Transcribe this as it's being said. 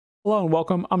Hello and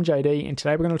welcome, I'm JD, and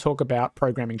today we're going to talk about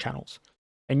programming channels,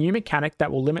 a new mechanic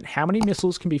that will limit how many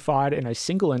missiles can be fired in a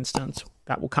single instance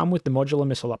that will come with the modular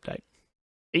missile update.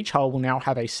 Each hull will now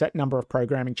have a set number of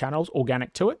programming channels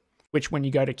organic to it, which when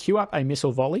you go to queue up a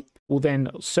missile volley, will then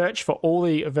search for all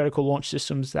the vertical launch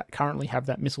systems that currently have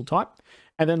that missile type,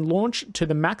 and then launch to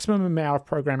the maximum amount of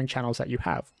programming channels that you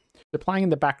have. So playing in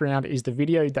the background is the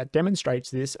video that demonstrates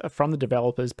this from the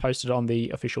developers posted on the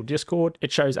official Discord.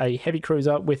 It shows a heavy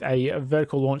cruiser with a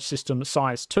vertical launch system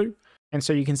size 2. And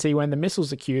so you can see when the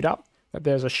missiles are queued up that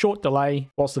there's a short delay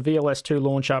whilst the VLS-2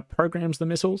 launcher programs the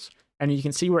missiles. And you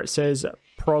can see where it says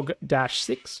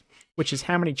prog-6, which is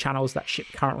how many channels that ship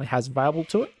currently has available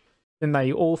to it. Then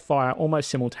they all fire almost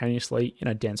simultaneously in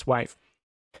a dense wave.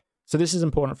 So this is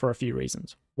important for a few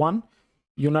reasons. One,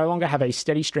 you'll no longer have a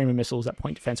steady stream of missiles that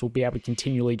point defense will be able to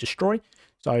continually destroy.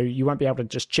 So you won't be able to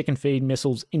just chicken feed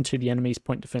missiles into the enemy's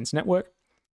point defense network.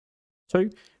 Two,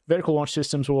 vertical launch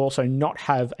systems will also not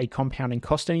have a compounding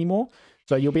cost anymore.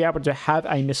 So you'll be able to have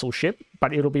a missile ship,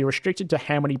 but it'll be restricted to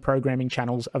how many programming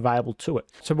channels available to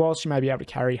it. So whilst you may be able to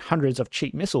carry hundreds of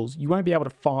cheap missiles, you won't be able to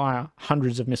fire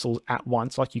hundreds of missiles at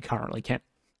once like you currently can.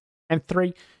 And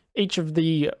three, each of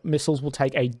the missiles will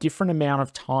take a different amount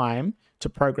of time to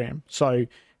program. So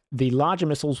the larger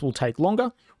missiles will take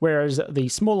longer, whereas the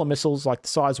smaller missiles like the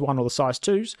size 1 or the size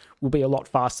 2s will be a lot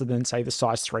faster than, say, the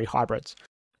size 3 hybrids.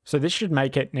 So this should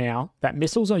make it now that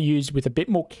missiles are used with a bit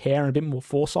more care and a bit more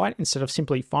foresight instead of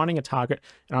simply finding a target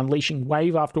and unleashing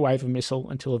wave after wave of missile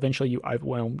until eventually you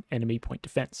overwhelm enemy point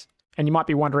defense. And you might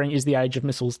be wondering, is the age of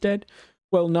missiles dead?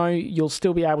 Well, no, you'll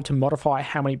still be able to modify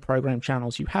how many program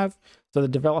channels you have. So the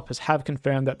developers have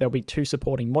confirmed that there'll be 2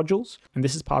 supporting modules, and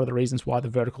this is part of the reasons why the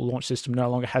vertical launch system no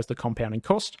longer has the compounding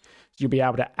cost. So you'll be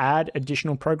able to add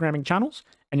additional programming channels,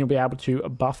 and you'll be able to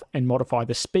buff and modify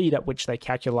the speed at which they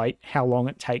calculate how long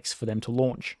it takes for them to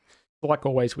launch. Like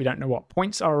always, we don't know what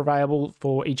points are available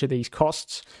for each of these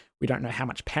costs. We don't know how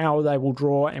much power they will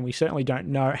draw, and we certainly don't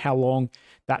know how long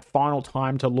that final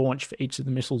time to launch for each of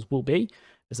the missiles will be,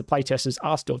 as the playtesters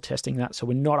are still testing that, so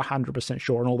we're not 100%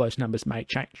 sure, and all those numbers may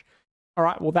change. All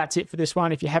right, well, that's it for this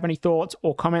one. If you have any thoughts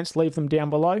or comments, leave them down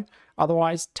below.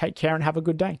 Otherwise, take care and have a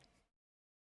good day.